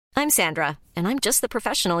I'm Sandra, and I'm just the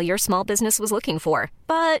professional your small business was looking for.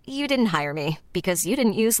 But you didn't hire me because you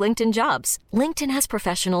didn't use LinkedIn Jobs. LinkedIn has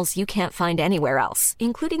professionals you can't find anywhere else,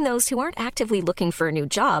 including those who aren't actively looking for a new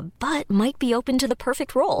job, but might be open to the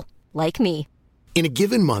perfect role, like me. In a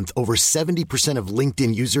given month, over 70% of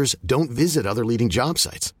LinkedIn users don't visit other leading job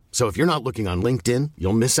sites. So if you're not looking on LinkedIn,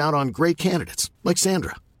 you'll miss out on great candidates like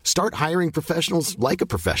Sandra. Start hiring professionals like a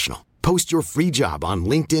professional. Post your free job on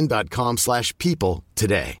linkedin.com/people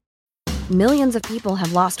today. Millions of people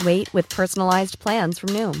have lost weight with personalized plans from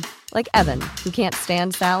Noom. Like Evan, who can't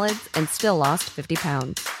stand salads and still lost 50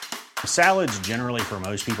 pounds. Salads generally for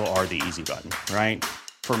most people are the easy button, right?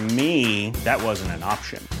 For me, that wasn't an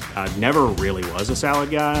option. I never really was a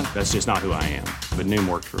salad guy. That's just not who I am. But Noom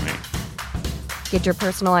worked for me. Get your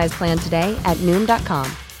personalized plan today at Noom.com.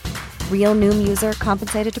 Real Noom user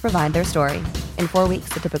compensated to provide their story. In 4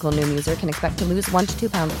 weeks, the typical Noom user can expect to lose 1 to 2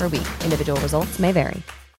 pounds per week. Individual results may vary.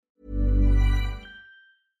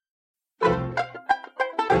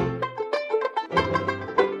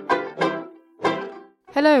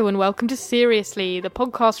 Hello and welcome to Seriously, the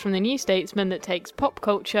podcast from the New Statesman that takes pop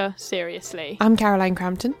culture seriously. I'm Caroline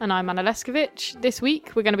Crampton. And I'm Anna Leskovich. This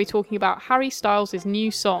week we're going to be talking about Harry Styles'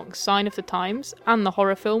 new song, Sign of the Times, and the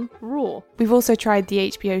horror film Raw. We've also tried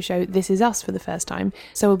the HBO show This Is Us for the first time,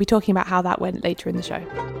 so we'll be talking about how that went later in the show.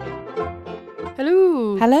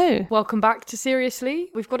 Hello. Hello. Welcome back to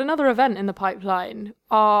Seriously. We've got another event in the pipeline.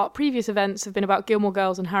 Our previous events have been about Gilmore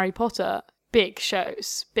Girls and Harry Potter. Big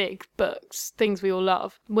shows, big books, things we all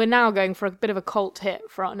love. We're now going for a bit of a cult hit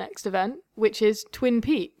for our next event, which is Twin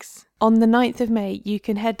Peaks. On the 9th of May, you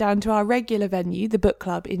can head down to our regular venue, the Book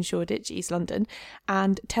Club in Shoreditch, East London,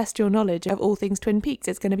 and test your knowledge of all things Twin Peaks.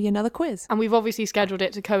 It's going to be another quiz. And we've obviously scheduled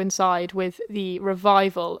it to coincide with the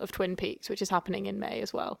revival of Twin Peaks, which is happening in May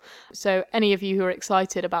as well. So any of you who are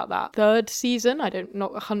excited about that third season,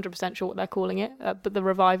 not 100% sure what they're calling it, but the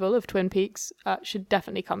revival of Twin Peaks should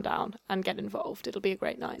definitely come down and get involved. It'll be a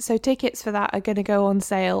great night. So tickets for that are going to go on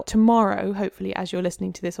sale tomorrow, hopefully, as you're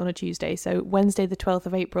listening to this on a Tuesday. So Wednesday, the 12th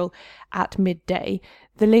of April at midday.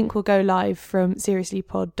 The link will go live from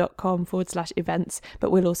seriouslypod.com/events,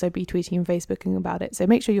 but we'll also be tweeting and Facebooking about it. So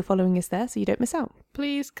make sure you're following us there so you don't miss out.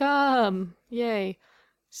 Please come. Yay.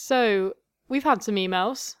 So we've had some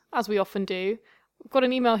emails, as we often do. We've got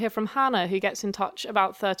an email here from Hannah who gets in touch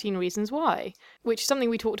about 13 Reasons Why, which is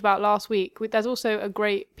something we talked about last week. There's also a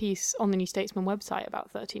great piece on the New Statesman website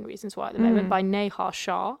about 13 Reasons Why at the moment by Neha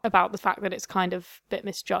Shah about the fact that it's kind of a bit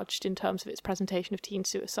misjudged in terms of its presentation of teen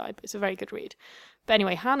suicide, but it's a very good read. But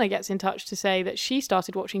anyway, Hannah gets in touch to say that she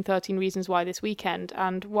started watching 13 Reasons Why this weekend,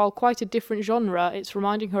 and while quite a different genre, it's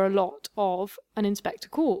reminding her a lot of An Inspector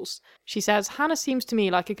Calls. She says, Hannah seems to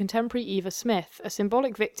me like a contemporary Eva Smith, a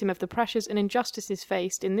symbolic victim of the pressures and injustices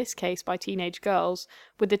faced, in this case by teenage girls,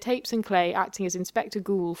 with the tapes and clay acting as Inspector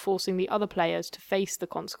Ghoul, forcing the other players to face the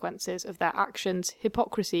consequences of their actions,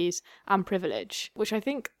 hypocrisies, and privilege, which I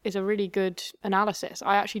think is a really good analysis.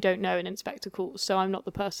 I actually don't know An Inspector Calls, so I'm not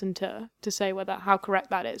the person to say how correct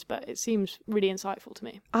that is, but it seems really insightful to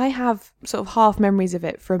me. I have sort of half memories of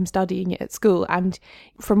it from studying it at school, and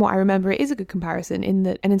from what I remember, it is a good comparison in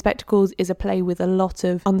that An Inspector Calls is a play with a lot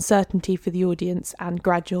of uncertainty for the audience and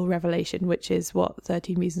gradual revelation, which is what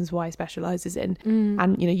 13 Reasons Why specialises in.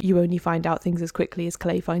 And, you only find out things as quickly as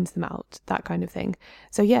clay finds them out, that kind of thing.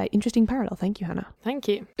 So yeah, interesting parallel. Thank you, Hannah. Thank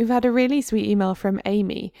you. We've had a really sweet email from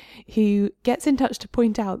Amy, who gets in touch to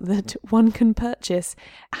point out that one can purchase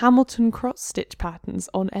Hamilton cross-stitch patterns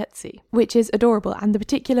on Etsy, which is adorable. And the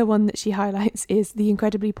particular one that she highlights is the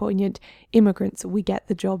incredibly poignant "Immigrants, we get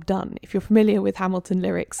the job done." If you're familiar with Hamilton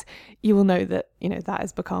lyrics, you will know that, that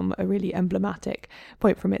has become a really emblematic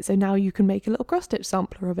point from it. So now you can make a little cross-stitch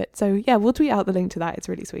sampler of it. So yeah, we'll tweet out the link to that. It's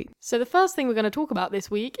really sweet. So the first thing we're going to talk about this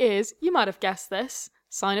week is, you might have guessed this,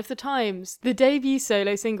 Sign of the Times, the debut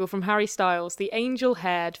solo single from Harry Styles, the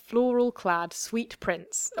angel-haired, floral-clad sweet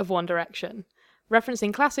prince of One Direction.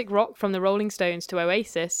 Referencing classic rock from the Rolling Stones to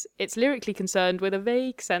Oasis, it's lyrically concerned with a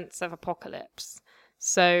vague sense of apocalypse.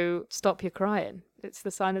 So stop your crying. It's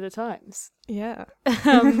the sign of the times. Yeah.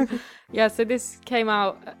 So this came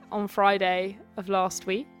out on Friday of last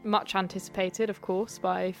week. Much anticipated, of course,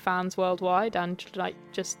 by fans worldwide and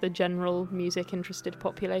just the general music-interested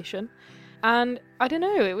population. And I don't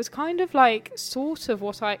know, it was kind of sort of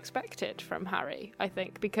what I expected from Harry, I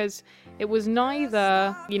think, because it was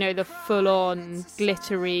neither, the full-on,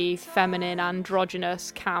 glittery, feminine,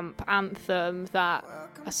 androgynous camp anthem that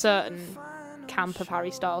a certain camp of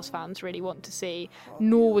Harry Styles fans really want to see,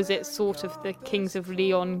 nor was it sort of the Kings of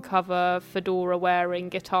Leon cover, fedora-wearing,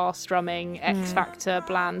 guitar-strumming, X Factor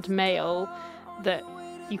bland male that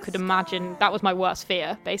you could imagine that was my worst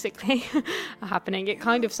fear, basically, happening. It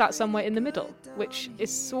kind of sat somewhere in the middle, which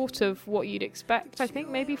is sort of what you'd expect, I think,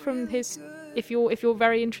 maybe from his, if you're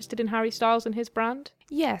very interested in Harry Styles and his brand.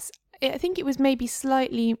 Yes, I think it was maybe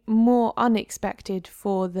slightly more unexpected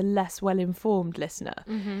for the less well-informed listener.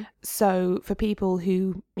 Mm-hmm. So for people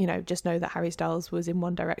who, just know that Harry Styles was in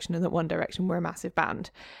One Direction and that One Direction were a massive band,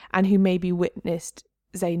 and who maybe witnessed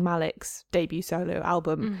Zayn Malik's debut solo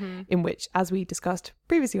album, in which, as we discussed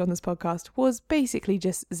previously on this podcast, was basically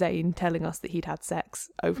just Zayn telling us that he'd had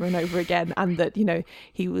sex over and over again, and that,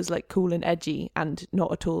 he was like cool and edgy and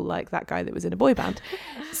not at all like that guy that was in a boy band.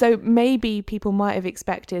 So maybe people might have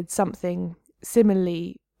expected something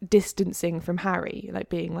similarly distancing from Harry, like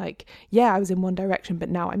being like, yeah, I was in One Direction, but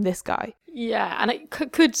now I'm this guy. Yeah, and it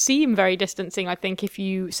could seem very distancing, I think, if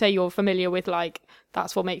you say you're familiar with, like,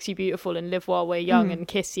 That's What Makes You Beautiful and Live While We're Young and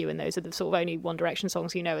Kiss You, and those are the sort of only One Direction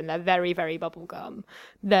songs you know, and they're very, very bubblegum,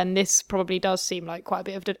 then this probably does seem like quite a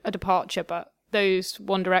bit of a departure. But those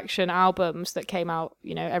One Direction albums that came out,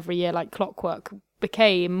 every year like clockwork,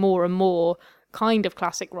 became more and more kind of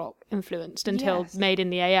classic rock influenced until Made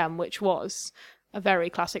in the AM, which was a very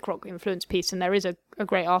classic rock influenced piece. And there is a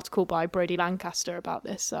great article by Brodie Lancaster about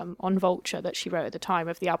this on Vulture that she wrote at the time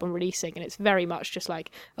of the album releasing, and it's very much just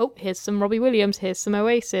like, oh, here's some Robbie Williams, here's some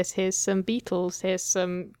Oasis, here's some Beatles, here's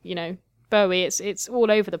some Bowie. It's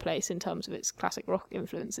all over the place in terms of its classic rock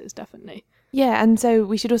influences, definitely. Yeah, and so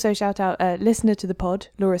we should also shout out a listener to the pod,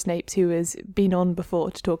 Laura Snapes, who has been on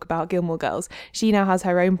before to talk about Gilmore Girls. She now has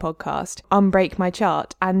her own podcast, Unbreak My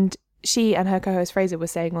Chart, and she and her co-host Fraser were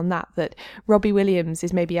saying on that Robbie Williams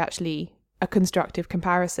is maybe actually a constructive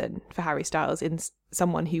comparison for Harry Styles, in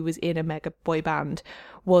someone who was in a mega boy band,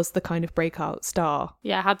 was the kind of breakout star.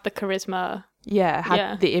 Yeah, had the charisma. Yeah,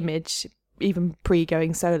 had the image, even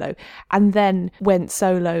pre-going solo, and then went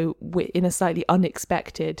solo in a slightly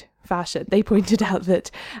unexpected fashion. They pointed out that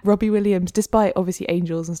Robbie Williams, despite obviously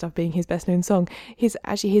Angels and stuff being his best known song, his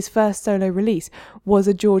first solo release was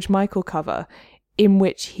a George Michael cover, in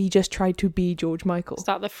which he just tried to be George Michael. Is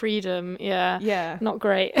that the freedom? Yeah. Yeah. Not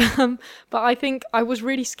great. But I think I was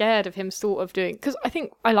really scared of him sort of doing, because I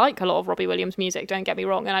think I like a lot of Robbie Williams music, don't get me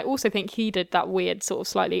wrong, and I also think he did that weird sort of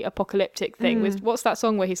slightly apocalyptic thing with, what's that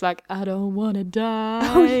song where he's like, I don't want to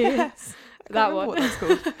die? Oh, yes. That one. What that's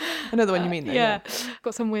called. I know the one you mean though. Yeah.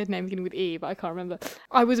 Got some weird name beginning with E, but I can't remember.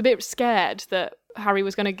 I was a bit scared that Harry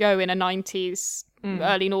was going to go in a 90s,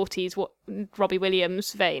 early noughties, Robbie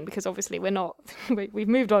Williams vein, because obviously we've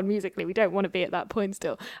moved on musically. We don't want to be at that point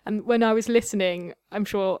still. And when I was listening, I'm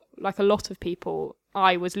sure like a lot of people,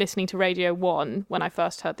 I was listening to Radio 1 when I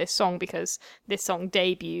first heard this song, because this song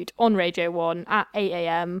debuted on Radio 1 at 8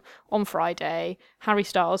 a.m. on Friday. Harry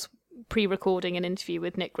Styles pre-recording an interview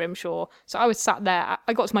with Nick Grimshaw. So I was sat there.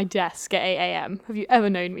 I got to my desk at 8 a.m. Have you ever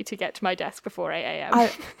known me to get to my desk before 8 a.m?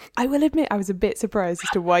 I will admit I was a bit surprised as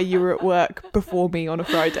to why you were at work before me on a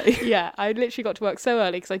Friday. Yeah, I literally got to work so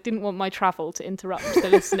early because I didn't want my travel to interrupt the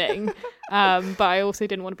listening. But I also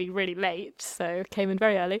didn't want to be really late, so came in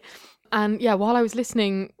very early. And yeah, while I was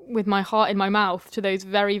listening with my heart in my mouth to those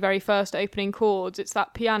very, very first opening chords, it's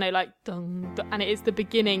that piano like dun, dun, and it is the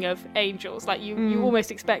beginning of Angels. Like you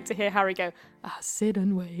almost expect to hear Harry go, sit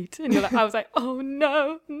and wait. And I was like, oh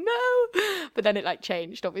no. But then it like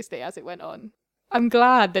changed obviously as it went on. I'm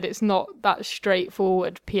glad that it's not that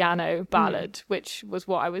straightforward piano ballad, which was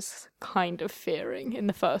what I was kind of fearing in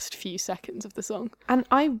the first few seconds of the song. And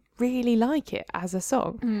I really like it as a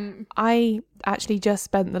song. I actually just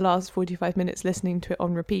spent the last 45 minutes listening to it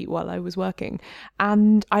on repeat while I was working,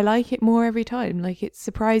 and I like it more every time. Like, it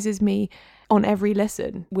surprises me on every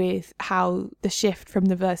listen with how the shift from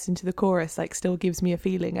the verse into the chorus like still gives me a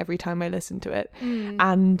feeling every time I listen to it.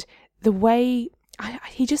 And the way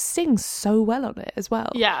he just sings so well on it as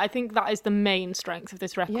well. Yeah, I think that is the main strength of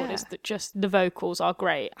this record, is that just the vocals are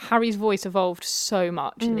great. Harry's voice evolved so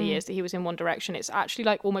much in the years that he was in One Direction. It's actually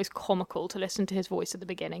like almost comical to listen to his voice at the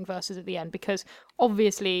beginning versus at the end, because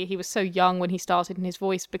obviously he was so young when he started and his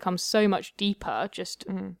voice becomes so much deeper just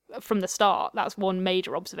from the start. That's one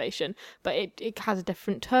major observation. But it has a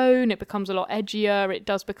different tone, it becomes a lot edgier, it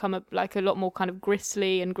does become a lot more kind of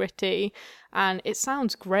gristly and gritty. And it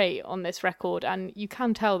sounds great on this record, and you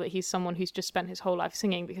can tell that he's someone who's just spent his whole life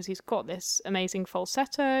singing, because he's got this amazing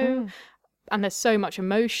falsetto and there's so much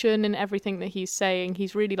emotion in everything that he's saying.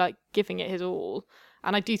 He's really like giving it his all,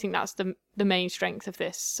 and I do think that's the main strength of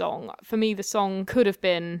this song. For me, the song could have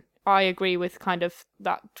been I agree with kind of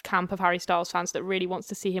that camp of Harry Styles fans that really wants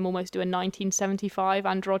to see him almost do a 1975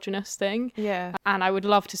 androgynous thing. Yeah. And I would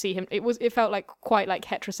love to see him. It felt like quite like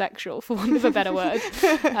heterosexual, for want of a better word.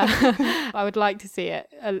 I would like to see it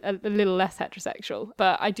a little less heterosexual.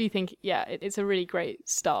 But I do think, yeah, it's a really great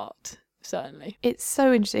start, certainly. It's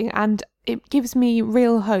so interesting, and it gives me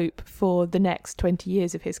real hope for the next 20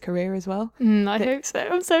 years of his career as well. I hope so.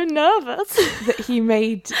 I'm so nervous. That he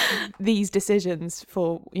made these decisions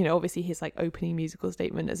for, you know, obviously his like opening musical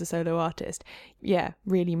statement as a solo artist. Yeah,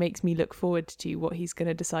 really makes me look forward to what he's going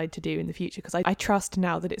to decide to do in the future, because I trust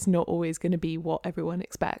now that it's not always going to be what everyone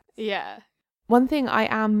expects. Yeah. One thing I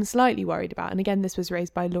am slightly worried about, and again this was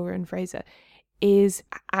raised by Laura and Fraser, is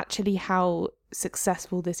actually how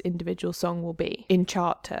successful this individual song will be in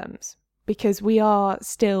chart terms. Because we are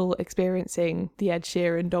still experiencing the Ed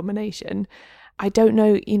Sheeran domination. I don't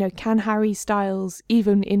know, you know, can Harry Styles,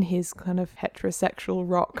 even in his kind of heterosexual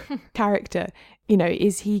rock character, you know,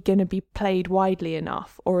 is he going to be played widely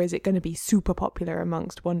enough, or is it going to be super popular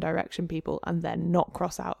amongst One Direction people and then not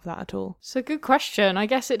cross out of that at all? It's a good question. I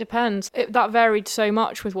guess it depends. That varied so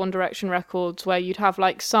much with One Direction records, where you'd have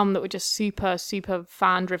like some that were just super, super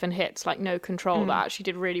fan-driven hits, like No Control, that actually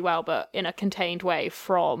did really well, but in a contained way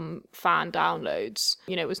from fan downloads.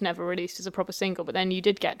 You know, it was never released as a proper single, but then you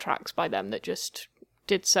did get tracks by them that just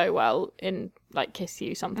did so well in like Kiss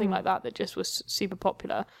You, something like that just was super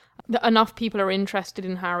popular. Enough people are interested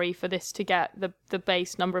in Harry for this to get the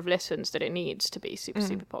base number of listens that it needs to be super,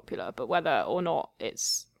 super popular. But whether or not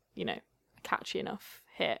it's, you know, a catchy enough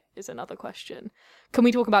hit is another question. Can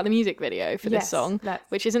we talk about the music video for this song,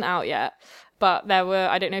 which isn't out yet? But there were,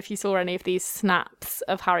 I don't know if you saw any of these snaps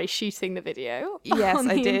of Harry shooting the video. Yes,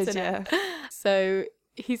 I did, internet. Yeah. So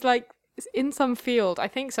he's like in some field, I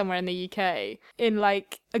think somewhere in the UK, in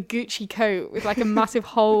like a Gucci coat with like a massive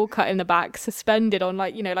hole cut in the back, suspended on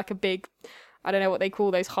like, you know, like a big, I don't know what they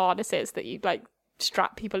call those harnesses that you like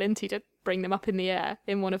strap people into to bring them up in the air,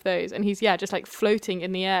 in one of those. And he's, just like floating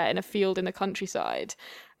in the air in a field in the countryside.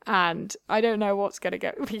 And I don't know what's going to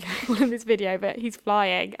go on in this video, but he's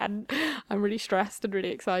flying and I'm really stressed and really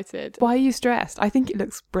excited. Why are you stressed? I think it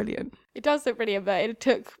looks brilliant. It does look brilliant, but it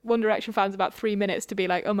took One Direction fans about 3 minutes to be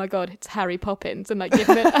like, oh my God, it's Harry Poppins, and like give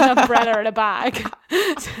him an umbrella and a bag.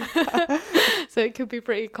 So it could be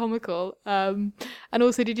pretty comical. And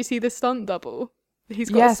also, did you see the stunt double? He's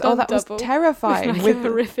got a stunt that double was terrifying. with a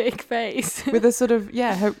horrific face. With a sort of,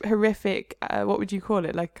 horrific, what would you call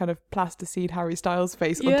it? Like kind of plasticine Harry Styles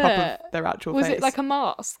face on top of their actual face. Was it like a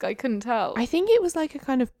mask? I couldn't tell. I think it was like a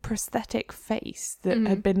kind of prosthetic face that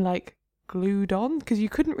had been like glued on, because you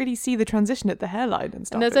couldn't really see the transition at the hairline and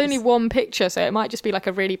stuff. And there's only one picture, so it might just be like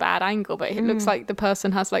a really bad angle, but it looks like the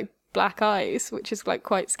person has like black eyes, which is like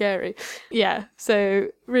quite scary. Yeah, so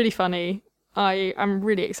really funny. I am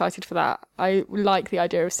really excited for that. I like the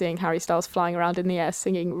idea of seeing Harry Styles flying around in the air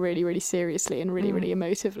singing really, really seriously and really, really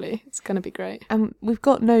emotively. It's going to be great. And we've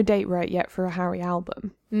got no date right yet for a Harry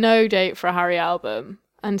album. No date for a Harry album.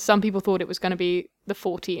 And some people thought it was going to be the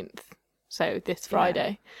 14th, so this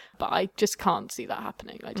Friday. But I just can't see that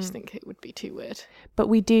happening. I just think it would be too weird. But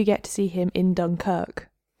we do get to see him in Dunkirk.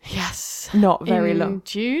 Yes. Not very long. In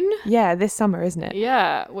June? Yeah, this summer, isn't it?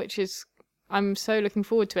 Yeah, which is... I'm so looking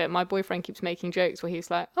forward to it. My boyfriend keeps making jokes where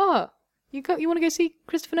he's like, "Oh, you want to go see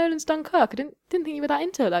Christopher Nolan's Dunkirk? I didn't think you were that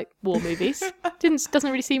into like war movies.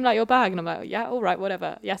 Doesn't really seem like your bag." And I'm like, "Yeah, all right,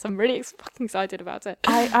 whatever." Yes, I'm really fucking excited about it.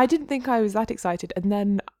 I didn't think I was that excited, and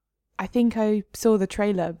then I think I saw the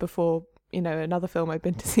trailer before, you know, another film I'd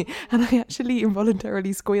been to see, and I actually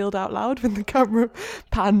involuntarily squealed out loud when the camera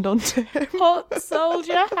panned onto him. Hot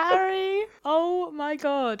soldier Harry! Oh my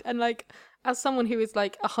God! And like, as someone who is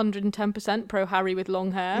like 110% pro Harry with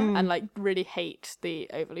long hair and like really hates the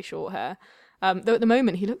overly short hair, though at the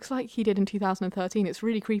moment he looks like he did in 2013. It's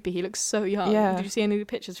really creepy. He looks so young. Yeah. Did you see any of the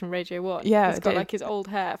pictures from Radio 1? Yeah, he's got like his old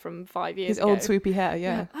hair from 5 years ago. His old swoopy hair,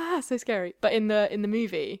 yeah. So scary. But in the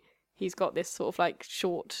movie, he's got this sort of like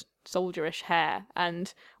short soldierish hair,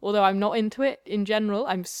 and although I'm not into it in general,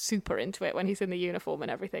 I'm super into it when he's in the uniform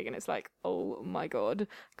and everything, and it's like, oh my God,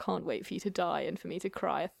 can't wait for you to die and for me to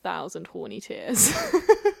cry 1,000 horny tears.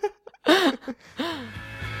 As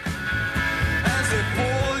they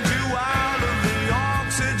pulled you out of the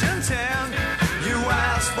oxygen tent, you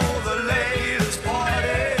asked for the latest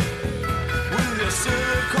party with your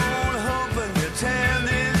silicone hump and your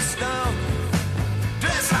tanning stump,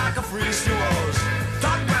 dressed like a priest you was.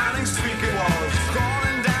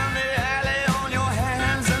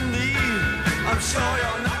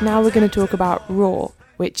 Now we're going to talk about Raw,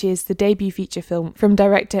 which is the debut feature film from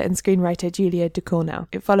director and screenwriter Julia Ducournau.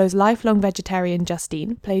 It follows lifelong vegetarian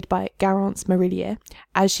Justine, played by Garance Marillier,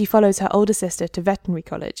 as she follows her older sister to veterinary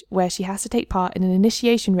college, where she has to take part in an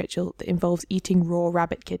initiation ritual that involves eating raw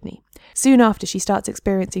rabbit kidney. Soon after, she starts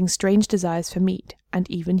experiencing strange desires for meat and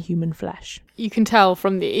even human flesh. You can tell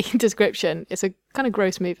from the description, it's a kind of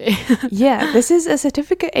gross movie. Yeah, this is a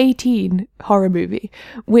Certificate 18 horror movie,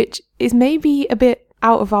 which is maybe a bit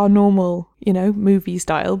out of our normal, movie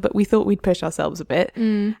style, but we thought we'd push ourselves a bit.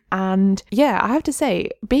 And yeah, I have to say,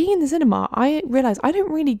 being in the cinema, I realised I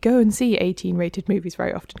don't really go and see 18 rated movies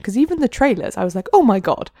very often, because even the trailers, I was like, oh my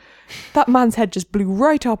god, that man's head just blew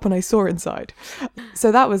right up when I saw inside.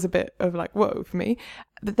 So that was a bit of like, whoa, for me.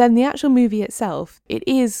 But then the actual movie itself, it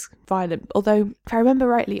is violent, although if I remember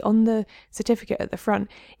rightly, on the certificate at the front,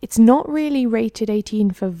 it's not really rated 18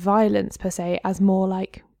 for violence per se, as more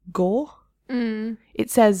like gore.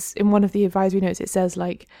 It says in one of the advisory notes, it says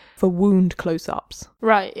like for wound close-ups.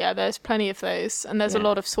 Right, yeah, there's plenty of those. And there's a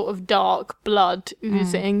lot of sort of dark blood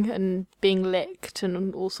oozing and being licked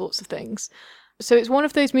and all sorts of things. So it's one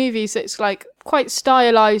of those movies that's like quite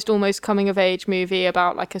stylized, almost coming of age movie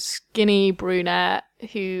about like a skinny brunette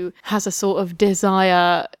who has a sort of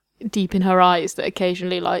desire deep in her eyes that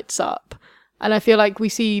occasionally lights up. And I feel like we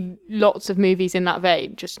see lots of movies in that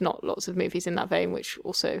vein, just not lots of movies in that vein, which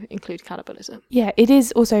also include cannibalism. Yeah, it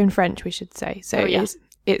is also in French, we should say. So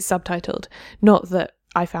it's subtitled. Not that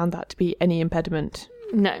I found that to be any impediment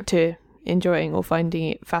to enjoying or finding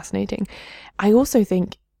it fascinating. I also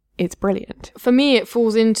think it's brilliant. For me, it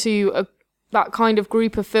falls into that kind of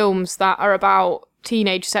group of films that are about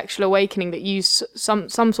teenage sexual awakening, that use some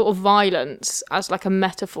sort of violence as like a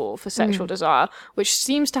metaphor for sexual desire, which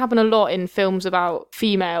seems to happen a lot in films about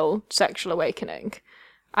female sexual awakening,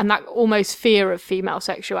 and that almost fear of female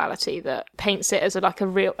sexuality that paints it as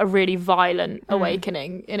a really violent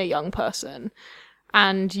awakening in a young person.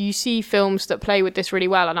 And you see films that play with this really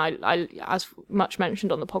well, and I as much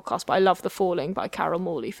mentioned on the podcast, but I love The Falling by Carol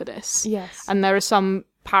Morley for this. Yes. And there are some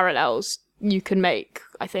parallels you can make,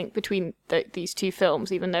 I think, between these two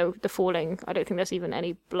films, even though The Falling, I don't think there's even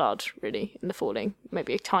any blood really in The Falling,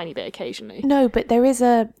 maybe a tiny bit occasionally. No, but there is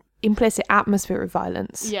a implicit atmosphere of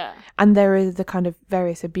violence. Yeah. And there is the kind of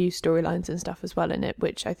various abuse storylines and stuff as well in it,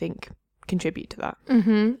 which I think contribute to that.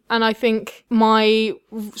 Mm-hmm. And I think my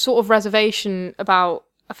sort of reservation about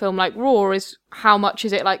a film like Raw is how much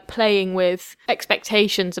is it like playing with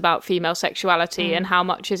expectations about female sexuality, and how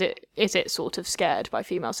much is it sort of scared by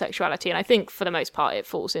female sexuality. And I think for the most part it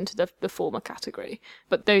falls into the former category.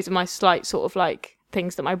 But those are my slight sort of like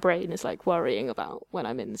things that my brain is like worrying about when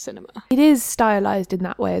I'm in the cinema. It is stylized in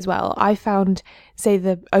that way as well. I found, say,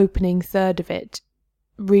 the opening third of it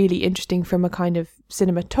really interesting from a kind of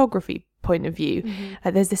cinematography point of view.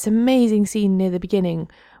 Like there's this amazing scene near the beginning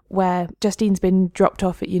where Justine's been dropped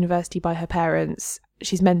off at university by her parents.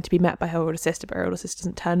 She's meant to be met by her older sister, but her older sister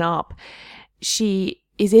doesn't turn up. She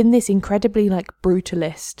is in this incredibly like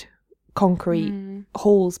brutalist concrete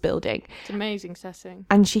halls building. It's an amazing setting.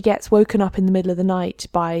 And she gets woken up in the middle of the night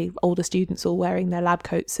by older students all wearing their lab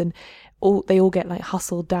coats, and they all get like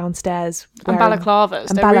hustled downstairs. And balaclavas.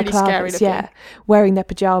 They're really scary looking. Yeah, wearing their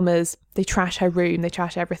pajamas. They trash her room, they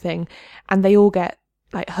trash everything, and they all get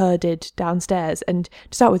like herded downstairs. And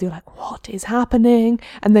to start with, you're like, what is happening?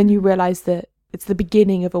 And then you realise that it's the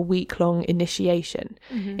beginning of a week-long initiation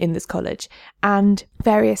in this college, and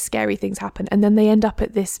various scary things happen. And then they end up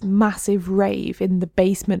at this massive rave in the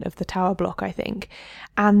basement of the tower block, I think.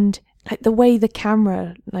 And like the way the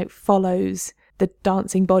camera like follows the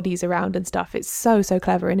dancing bodies around and stuff, it's so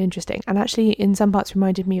clever and interesting. And actually in some parts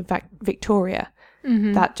reminded me of Victoria,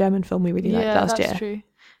 that German film we really liked last year. Yeah, that's true.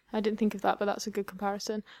 I didn't think of that, but that's a good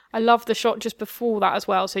comparison. I love the shot just before that as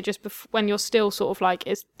well. So just when you're still sort of like,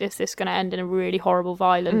 is this going to end in a really horrible,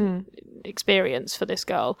 violent experience for this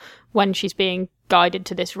girl when she's being guided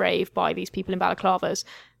to this rave by these people in balaclavas?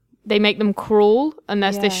 They make them crawl, and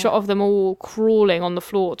there's this shot of them all crawling on the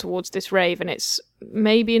floor towards this rave, and it's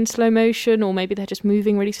maybe in slow motion, or maybe they're just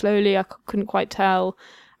moving really slowly. I couldn't quite tell.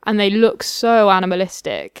 And they look so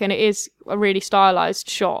animalistic, and it is a really stylized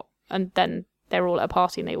shot. And then they're all at a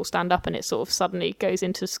party and they all stand up, and it sort of suddenly goes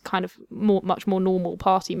into kind of much more normal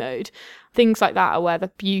party mode. Things like that are where the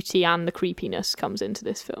beauty and the creepiness comes into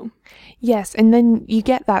this film. Yes, and then you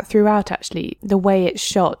get that throughout, actually, the way it's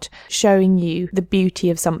shot, showing you the beauty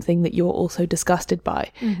of something that you're also disgusted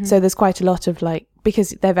by. So there's quite a lot of like,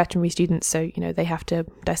 because they're veterinary students, so, you know, they have to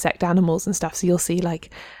dissect animals and stuff. So you'll see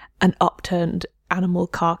like an upturned animal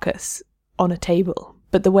carcass on a table,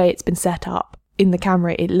 but the way it's been set up in the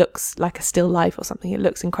camera, it looks like a still life or something. It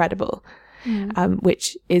looks incredible.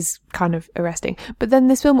 which is kind of arresting. But then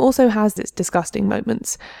this film also has its disgusting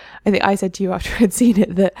moments. I think I said to you after I'd seen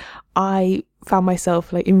it that I found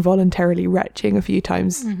myself like involuntarily retching a few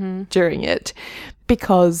times during it,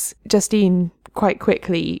 because Justine quite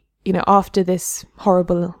quickly, you know, after this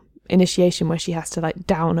horrible initiation where she has to like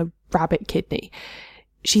down a rabbit kidney,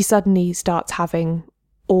 she suddenly starts having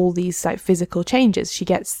all these like physical changes. She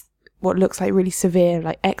gets what looks like really severe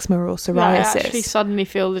like eczema or psoriasis. Yeah, I actually suddenly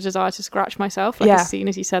feel the desire to scratch myself, like as soon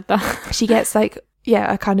as you said that. She gets like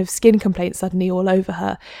a kind of skin complaint suddenly all over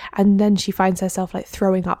her, and then she finds herself like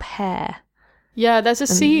throwing up hair. Yeah, there's a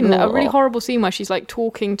scene, a really horrible scene where she's like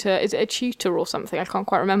talking to, is it a tutor or something? I can't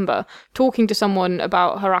quite remember. Talking to someone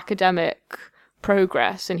about her academic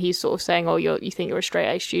progress, and he's sort of saying, oh, you think you're a straight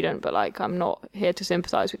A student, but like I'm not here to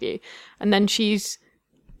sympathise with you. And then she's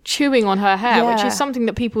chewing on her hair, which is something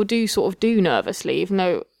that people do sort of do nervously, even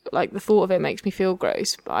though like the thought of it makes me feel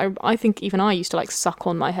gross. But I think even I used to like suck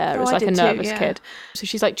on my hair as like a nervous kid. So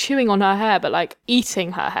she's like chewing on her hair, but like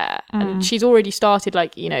eating her hair, and she's already started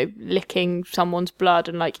like, you know, licking someone's blood,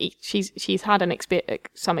 and like she's had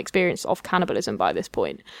some experience of cannibalism by this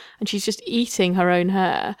point, and she's just eating her own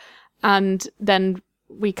hair. And then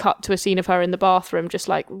we cut to a scene of her in the bathroom just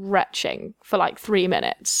like retching for like 3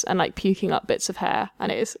 minutes and like puking up bits of hair,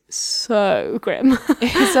 and it is so grim.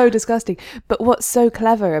 It's so disgusting. But what's so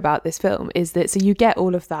clever about this film is that, so you get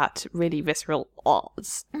all of that really visceral,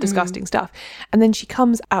 disgusting stuff, and then she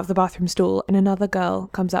comes out of the bathroom stall and another girl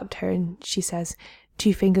comes up to her and she says,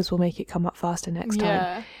 2 fingers will make it come up faster next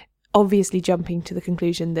time. Obviously jumping to the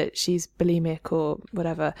conclusion that she's bulimic or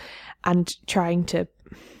whatever, and trying to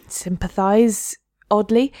sympathise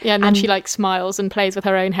oddly. Yeah, and then she like smiles and plays with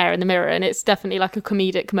her own hair in the mirror, and it's definitely like a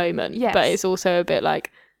comedic moment. Yes. But it's also a bit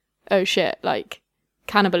like, oh shit, like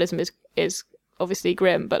cannibalism is obviously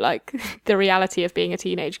grim, but like the reality of being a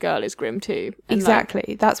teenage girl is grim too. And exactly.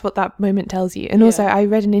 Like, that's what that moment tells you. And also I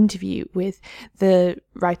read an interview with the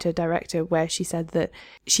writer-director where she said that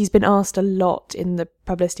she's been asked a lot in the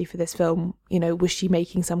publicity for this film, you know, was she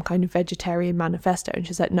making some kind of vegetarian manifesto? And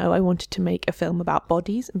she's like, no, I wanted to make a film about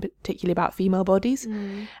bodies, and particularly about female bodies.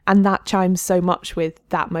 And that chimes so much with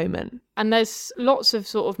that moment. And there's lots of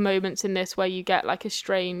sort of moments in this where you get like a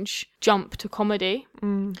strange jump to comedy.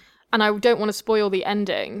 And I don't want to spoil the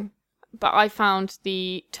ending, but I found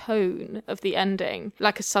the tone of the ending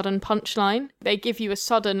like a sudden punchline. They give you a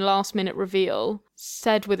sudden last-minute reveal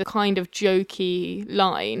said with a kind of jokey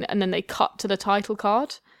line, and then they cut to the title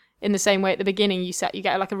card. In the same way at the beginning you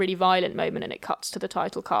get like a really violent moment and it cuts to the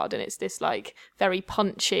title card, and it's this like very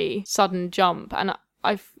punchy sudden jump. And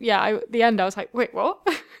at the end I was like, wait, what?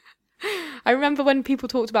 I remember when people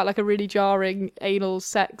talked about like a really jarring anal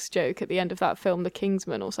sex joke at the end of that film, The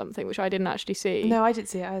Kingsman or something, which I didn't actually see. No, I didn't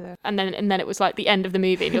see it either. And then it was like the end of the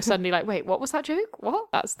movie and you're suddenly like, wait, what was that joke? What?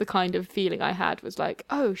 That's the kind of feeling I had, was like,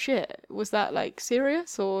 oh shit, was that like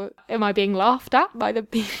serious, or am I being laughed at by the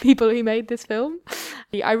people who made this film?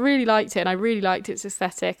 I really liked it, and I really liked its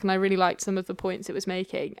aesthetic, and I really liked some of the points it was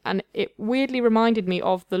making. And it weirdly reminded me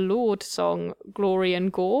of the Lorde song, Glory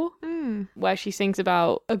and Gore, where she sings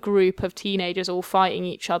about a group of teenagers all fighting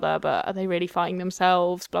each other, but are they really fighting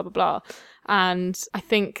themselves, blah, blah, blah. And I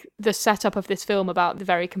think the setup of this film about the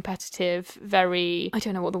very competitive, very, I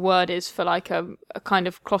don't know what the word is for like a kind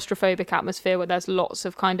of claustrophobic atmosphere where there's lots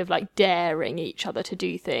of kind of like daring each other to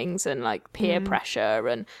do things and like peer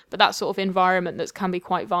pressure, but that sort of environment that can be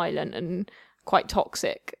quite violent and quite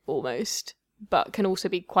toxic almost, but can also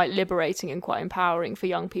be quite liberating and quite empowering for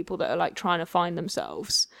young people that are like trying to find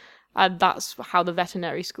themselves. And that's how the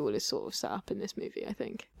veterinary school is sort of set up in this movie, I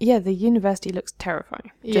think. Yeah, the university looks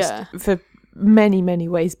terrifying. Just for many, many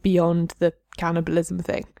ways beyond the cannibalism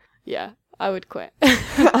thing. Yeah, I would quit.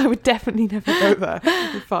 I would definitely never go there.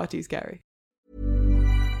 It's far too scary.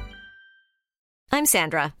 I'm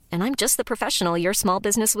Sandra, and I'm just the professional your small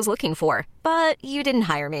business was looking for. But you didn't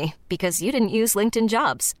hire me because you didn't use LinkedIn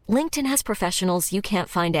Jobs. LinkedIn has professionals you can't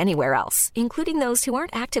find anywhere else, including those who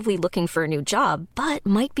aren't actively looking for a new job, but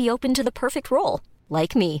might be open to the perfect role,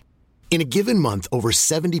 like me. In a given month, over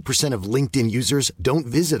 70% of LinkedIn users don't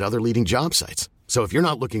visit other leading job sites. So if you're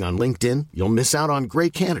not looking on LinkedIn, you'll miss out on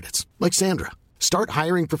great candidates like Sandra. Start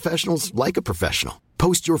hiring professionals like a professional.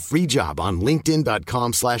 Post your free job on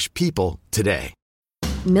linkedin.com/people today.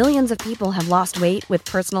 Millions of people have lost weight with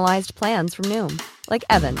personalized plans from Noom. Like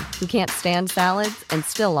Evan, who can't stand salads and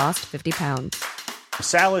still lost 50 pounds.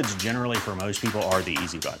 Salads generally for most people are the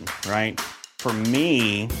easy button, right? For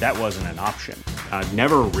me, that wasn't an option. I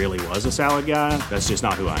never really was a salad guy. That's just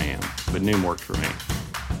not who I am. But Noom worked for me.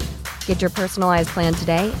 Get your personalized plan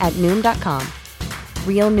today at Noom.com.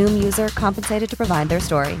 Real Noom user compensated to provide their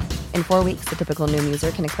story. In 4 weeks, the typical Noom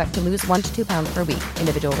user can expect to lose 1 to 2 pounds per week.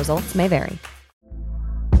 Individual results may vary.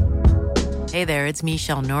 Hey there, it's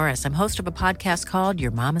Michelle Norris. I'm host of a podcast called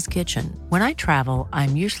Your Mama's Kitchen. When I travel,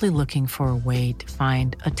 I'm usually looking for a way to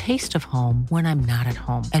find a taste of home when I'm not at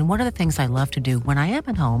home. And one of the things I love to do when I am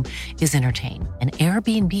at home is entertain. And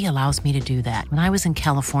Airbnb allows me to do that. When I was in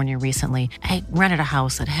California recently, I rented a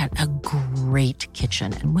house that had a great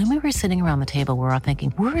kitchen. And when we were sitting around the table, we were all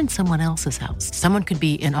thinking, we're in someone else's house. Someone could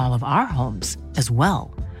be in all of our homes as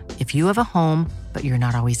well. If you have a home, but you're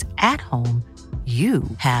not always at home, you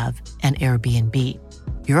have an Airbnb.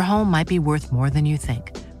 Your home might be worth more than you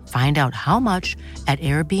think. Find out how much at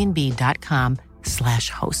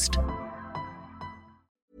airbnb.com/host.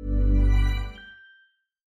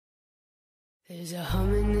 There's a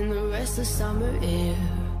humming in the restless summer air,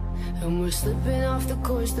 and we're slipping off the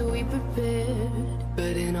course that we prepared.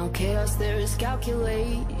 But in all chaos there is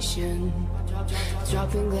calculation,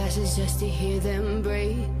 dropping glasses just to hear them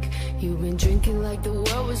break. You've been drinking like the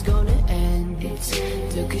world was gonna end.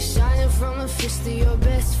 Took a shine from a fist to your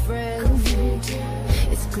best friend.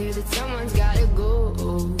 It's clear that someone's gotta go.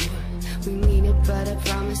 We mean it, but I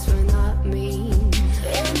promise we're not mean.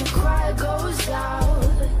 And the cry goes out.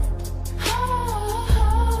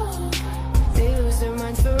 They lose their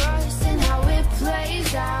minds for us and how it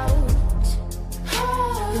plays out.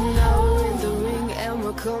 And now we're in the ring and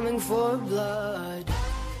we're coming for blood.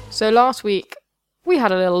 So last week, we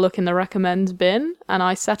had a little look in the recommends bin, and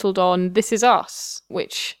I settled on This Is Us,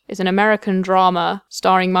 which is an American drama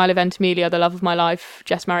starring Milo Ventimiglia, the love of my life,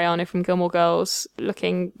 Jess Mariano from Gilmore Girls,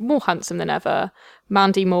 looking more handsome than ever,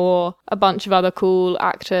 Mandy Moore, a bunch of other cool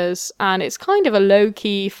actors, and it's kind of a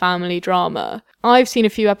low-key family drama. I've seen a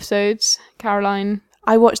few episodes. Caroline?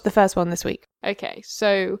 I watched the first one this week. Okay,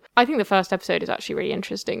 so I think the first episode is actually really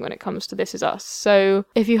interesting when it comes to This Is Us. So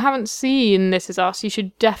if you haven't seen This Is Us, you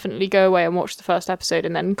should definitely go away and watch the first episode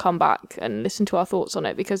and then come back and listen to our thoughts on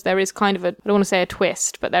it, because there is kind of I don't want to say a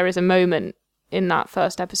twist, but there is a moment in that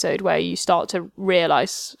first episode where you start to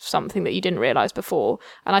realise something that you didn't realise before.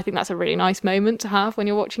 And I think that's a really nice moment to have when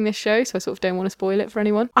you're watching this show, so I sort of don't want to spoil it for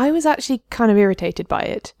anyone. I was actually kind of irritated by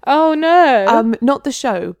it. Oh no! Not the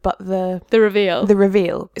show, but the reveal. The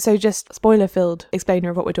reveal. So just spoiler-filled explainer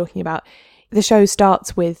of what we're talking about. The show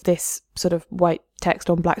starts with this sort of white text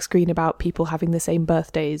on black screen about people having the same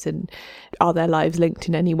birthdays and are their lives linked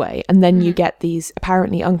in any way. And then you get these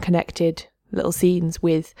apparently unconnected little scenes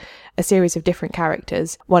with a series of different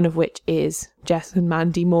characters, one of which is Jess and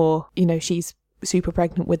Mandy Moore. You know, she's super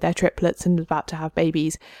pregnant with their triplets and about to have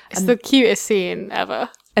babies. It's the cutest scene ever.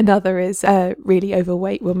 Another is a really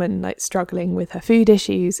overweight woman, like, struggling with her food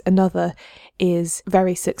issues. Another is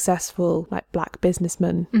very successful, like, black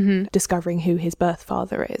businessman discovering who his birth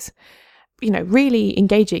father is. You know, really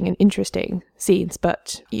engaging and interesting scenes,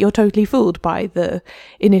 but you're totally fooled by the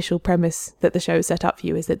initial premise that the show set up for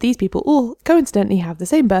you, is that these people all coincidentally have the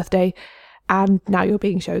same birthday, and now you're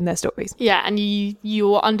being shown their stories. Yeah, and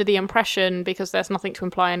you're under the impression, because there's nothing to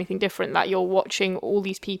imply anything different, that you're watching all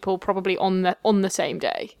these people probably on the same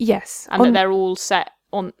day. Yes. And that they're all set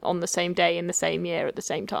on the same day in the same year at the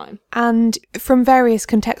same time. And from various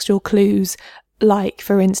contextual clues, like,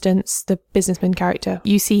 for instance, the businessman character,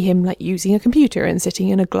 you see him, like, using a computer and sitting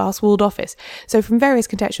in a glass-walled office. So from various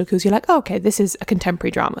contextual clues, you're like, oh, okay, this is a contemporary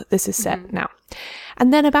drama. This is set now.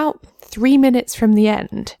 And then about 3 minutes from the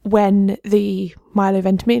end, when the Milo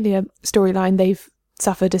Ventimiglia storyline, they've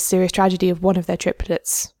suffered a serious tragedy of one of their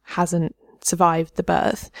triplets hasn't survived the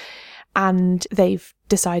birth, and they've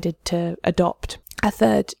decided to adopt a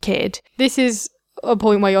third kid. This is a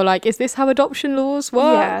point where you're like, is this how adoption laws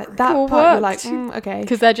work? Yeah, that or part you're worked? like, okay.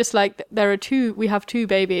 Because they're just like, we have two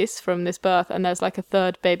babies from this birth, and there's like a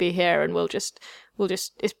third baby here, and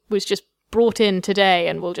it was just brought in today,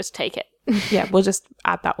 and we'll just take it. Yeah, we'll just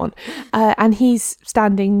add that one. And he's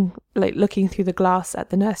standing, like, looking through the glass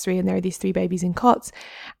at the nursery, and there are these 3 babies in cots,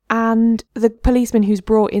 and the policeman who's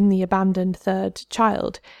brought in the abandoned third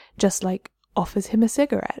child just, like, offers him a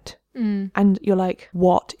cigarette. And you're like,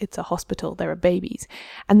 what? It's a hospital, there are babies.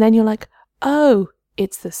 And then you're like, oh,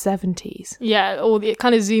 it's the 70s. Yeah, or it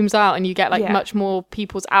kind of zooms out and you get like much more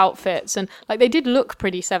people's outfits, and like they did look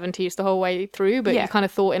pretty 70s the whole way through, but you kind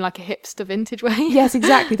of thought in like a hipster vintage way. Yes,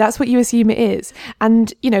 exactly. That's what you assume it is.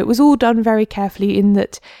 And, you know, it was all done very carefully in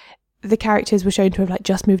that the characters were shown to have like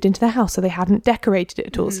just moved into their house, so they hadn't decorated it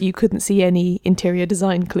at all, so you couldn't see any interior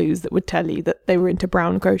design clues that would tell you that they were into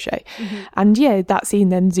brown crochet. And yeah, that scene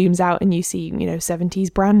then zooms out and you see, you know,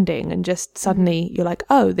 70s branding, and just suddenly you're like,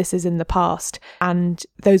 oh, this is in the past, and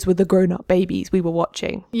those were the grown-up babies we were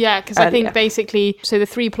watching. Yeah, because I think basically, so the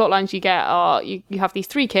 3 plot lines you get are you have these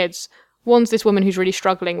 3 kids. One's this woman who's really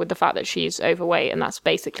struggling with the fact that she's overweight, and that's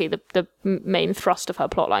basically the main thrust of her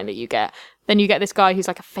plotline that you get. Then you get this guy who's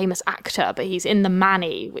like a famous actor, but he's in The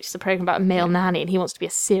Manny, which is a program about a male nanny, and he wants to be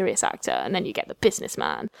a serious actor. And then you get the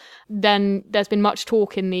businessman. Then there's been much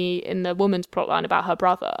talk in the woman's plotline about her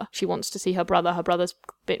brother. She wants to see her brother.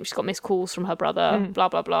 She's got missed calls from her brother, blah,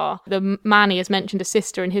 blah, blah. The Manny has mentioned a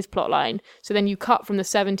sister in his plotline. So then you cut from the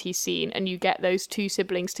 70s scene and you get those two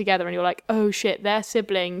siblings together and you're like, oh shit, they're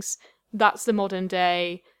siblings. That's the modern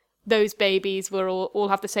day. Those babies were all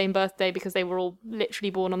have the same birthday because they were all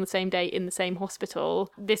literally born on the same day in the same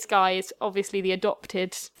hospital. This guy is obviously the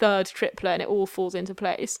adopted third triplet, and it all falls into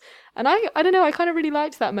place. And I don't know, I kind of really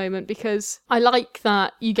liked that moment because I like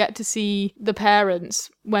that you get to see the parents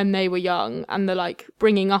when they were young and the like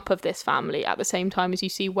bringing up of this family at the same time as you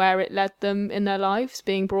see where it led them in their lives,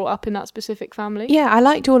 being brought up in that specific family. Yeah, I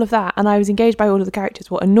liked all of that and I was engaged by all of the characters.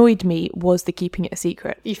 What annoyed me was the keeping it a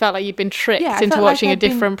secret. You felt like you'd been tricked into watching a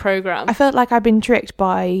different program. I felt like I'd been tricked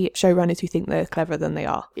by showrunners who think they're cleverer than they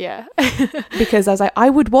are. Yeah. Because I was like, I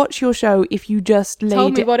would watch your show if you just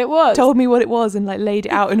told me what it was and like laid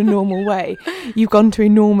it out in a normal way. You've gone to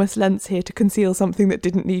enormous lengths here to conceal something that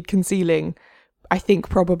didn't need concealing. I think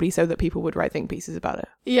probably so that people would write think pieces about it.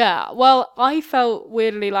 Yeah, well, I felt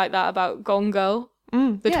weirdly like that about Gone Girl.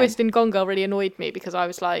 The twist in Gone Girl really annoyed me because I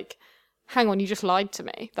was like, hang on, you just lied to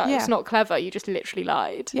me. That's not clever, you just literally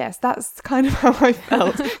lied. Yes, that's kind of how I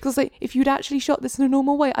felt. Because like, if you'd actually shot this in a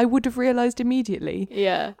normal way, I would have realised immediately.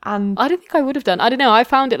 Yeah. And I don't think I would have done. I don't know, I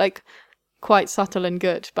found it like quite subtle and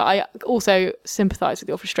good, but I also sympathise with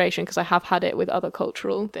your frustration because I have had it with other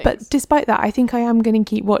cultural things. But despite that, I think I am going to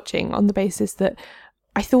keep watching on the basis that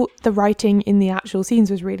I thought the writing in the actual scenes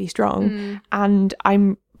was really strong, and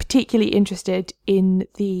I'm particularly interested in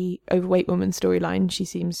the overweight woman storyline. She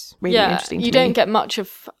seems really interesting to me. You don't get much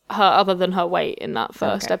of her other than her weight in that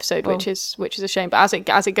first episode, which is a shame. But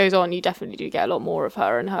as it goes on, you definitely do get a lot more of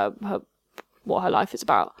her and her what her life is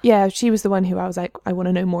about. Yeah, she was the one who I was like, I want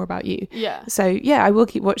to know more about you. Yeah. So yeah, I will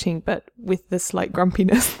keep watching, but with the slight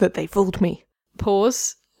grumpiness that they fooled me.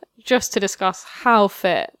 Pause, just to discuss how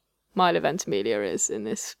fit Milo Ventimiglia is in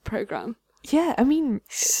this programme. Yeah, I mean,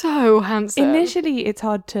 so handsome. Initially, it's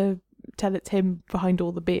hard to tell it's him behind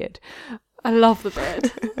all the beard. I love the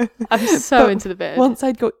beard. I'm so into the beard. Once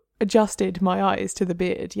I'd got adjusted my eyes to the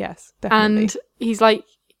beard, yes, definitely. And he's like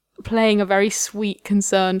playing a very sweet,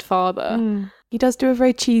 concerned father. He does do a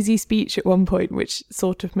very cheesy speech at one point, which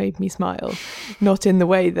sort of made me smile. Not in the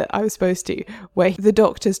way that I was supposed to, where the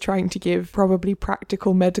doctor's trying to give probably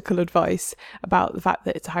practical medical advice about the fact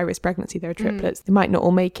that it's a high-risk pregnancy, there are triplets. They might not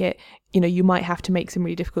all make it. You know, you might have to make some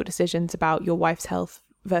really difficult decisions about your wife's health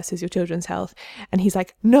versus your children's health. And he's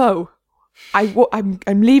like, no, I'm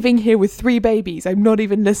leaving here with 3 babies. I'm not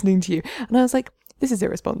even listening to you. And I was like, this is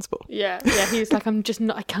irresponsible. Yeah. He was like,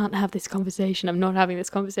 I can't have this conversation. I'm not having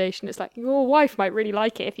this conversation. It's like, your wife might really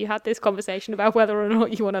like it if you had this conversation about whether or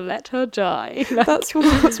not you want to let her die. Like, that's what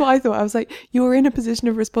I thought. I was like, you're in a position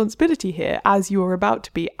of responsibility here, as you're about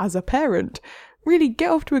to be as a parent. Really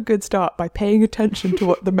get off to a good start by paying attention to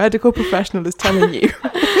what the medical professional is telling you.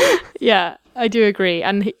 Yeah, I do agree.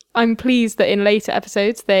 And I'm pleased that in later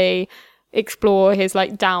episodes they explore his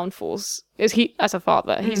like downfalls as a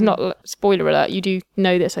father. He's not, spoiler alert, you do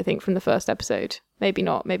know this I think from the first episode, maybe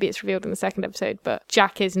not, maybe it's revealed in the second episode, but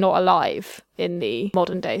Jack is not alive in the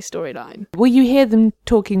modern day storyline. Well, you hear them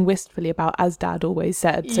talking wistfully about as Dad always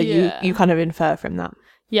said, so you kind of infer from that.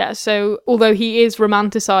 Yeah, so although he is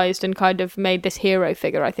romanticised and kind of made this hero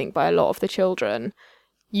figure I think by a lot of the children,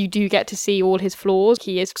 you do get to see all his flaws.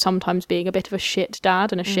 He is sometimes being a bit of a shit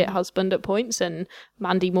dad and a shit husband at points, and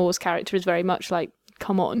Mandy Moore's character is very much like,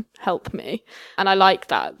 come on, help me. And I like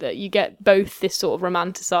that you get both this sort of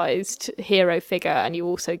romanticised hero figure and you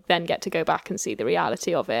also then get to go back and see the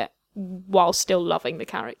reality of it while still loving the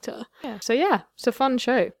character. Yeah. So yeah, it's a fun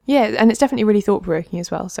show. Yeah, and it's definitely really thought-provoking as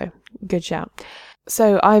well, so good shout.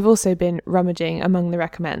 So I've also been rummaging among the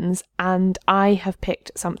recommends, and I have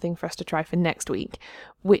picked something for us to try for next week,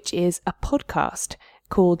 which is a podcast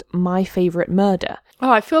called My Favourite Murder.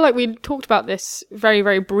 Oh, I feel like we talked about this very,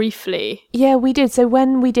 very briefly. Yeah, we did. So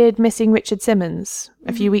when we did Missing Richard Simmons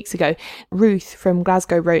a few weeks ago, Ruth from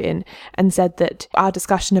Glasgow wrote in and said that our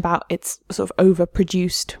discussion about its sort of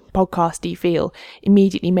overproduced podcasty feel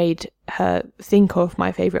immediately made her think of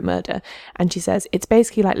My Favourite Murder. And she says, it's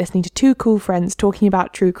basically like listening to 2 cool friends talking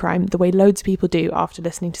about true crime the way loads of people do after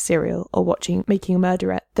listening to Serial or watching Making a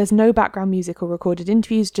Murderer. There's no background music or recorded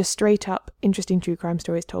interviews, just straight up interesting true crime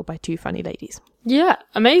stories told by 2 funny ladies. Yeah,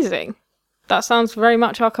 amazing. That sounds very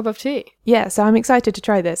much our cup of tea. Yeah, so I'm excited to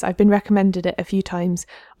try this. I've been recommended it a few times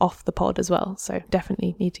off the pod as well, so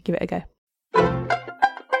definitely need to give it a go.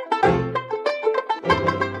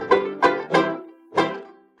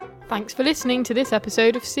 Thanks for listening to this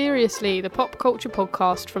episode of Seriously, the pop culture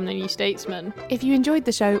podcast from the New Statesman. If you enjoyed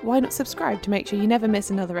the show, why not subscribe to make sure you never miss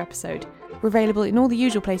another episode? We're available in all the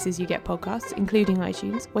usual places you get podcasts, including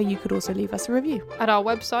iTunes, where you could also leave us a review. At our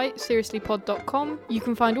website, seriouslypod.com, you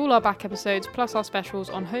can find all our back episodes plus our specials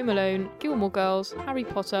on Home Alone, Gilmore Girls, Harry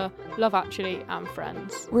Potter, Love Actually, and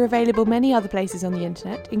Friends. We're available many other places on the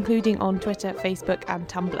internet, including on Twitter, Facebook, and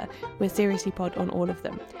Tumblr. We're Seriously Pod on all of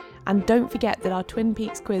them. And don't forget that our Twin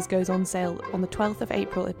Peaks quiz goes on sale on the 12th of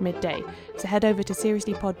April at midday, so head over to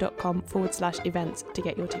seriouslypod.com/events to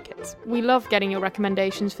get your tickets. We love getting your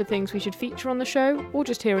recommendations for things we should feature on the show, or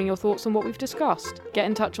just hearing your thoughts on what we've discussed. Get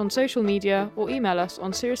in touch on social media or email us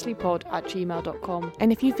on seriouslypod@gmail.com.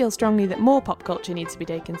 And if you feel strongly that more pop culture needs to be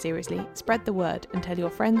taken seriously, spread the word and tell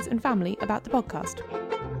your friends and family about the podcast.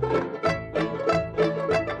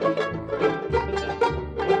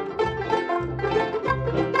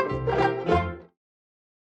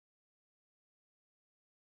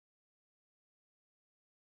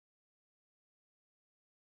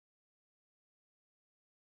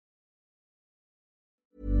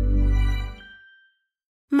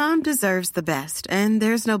 Mom deserves the best, and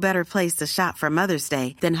there's no better place to shop for Mother's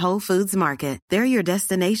Day than Whole Foods Market. They're your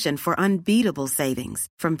destination for unbeatable savings,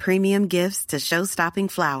 from premium gifts to show-stopping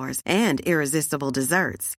flowers and irresistible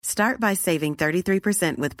desserts. Start by saving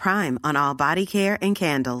 33% with Prime on all body care and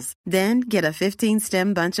candles. Then get a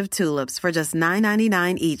 15-stem bunch of tulips for just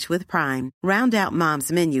 $9.99 each with Prime. Round out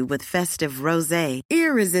Mom's menu with festive rosé,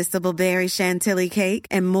 irresistible berry chantilly cake,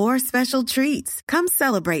 and more special treats. Come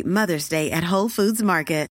celebrate Mother's Day at Whole Foods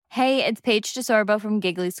Market. Hey, it's Paige DeSorbo from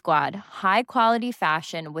Giggly Squad. High quality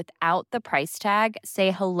fashion without the price tag.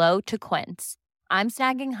 Say hello to Quince. I'm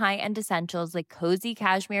snagging high-end essentials like cozy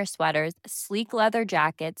cashmere sweaters, sleek leather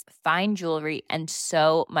jackets, fine jewelry, and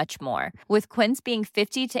so much more. With Quince being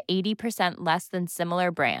 50 to 80% less than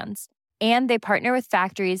similar brands. And they partner with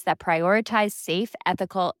factories that prioritize safe,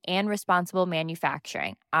 ethical, and responsible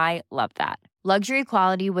manufacturing. I love that. Luxury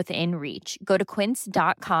quality within reach. Go to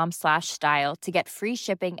quince.com/style to get free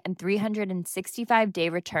shipping and 365-day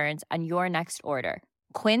returns on your next order.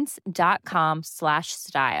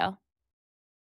 Quince.com/style.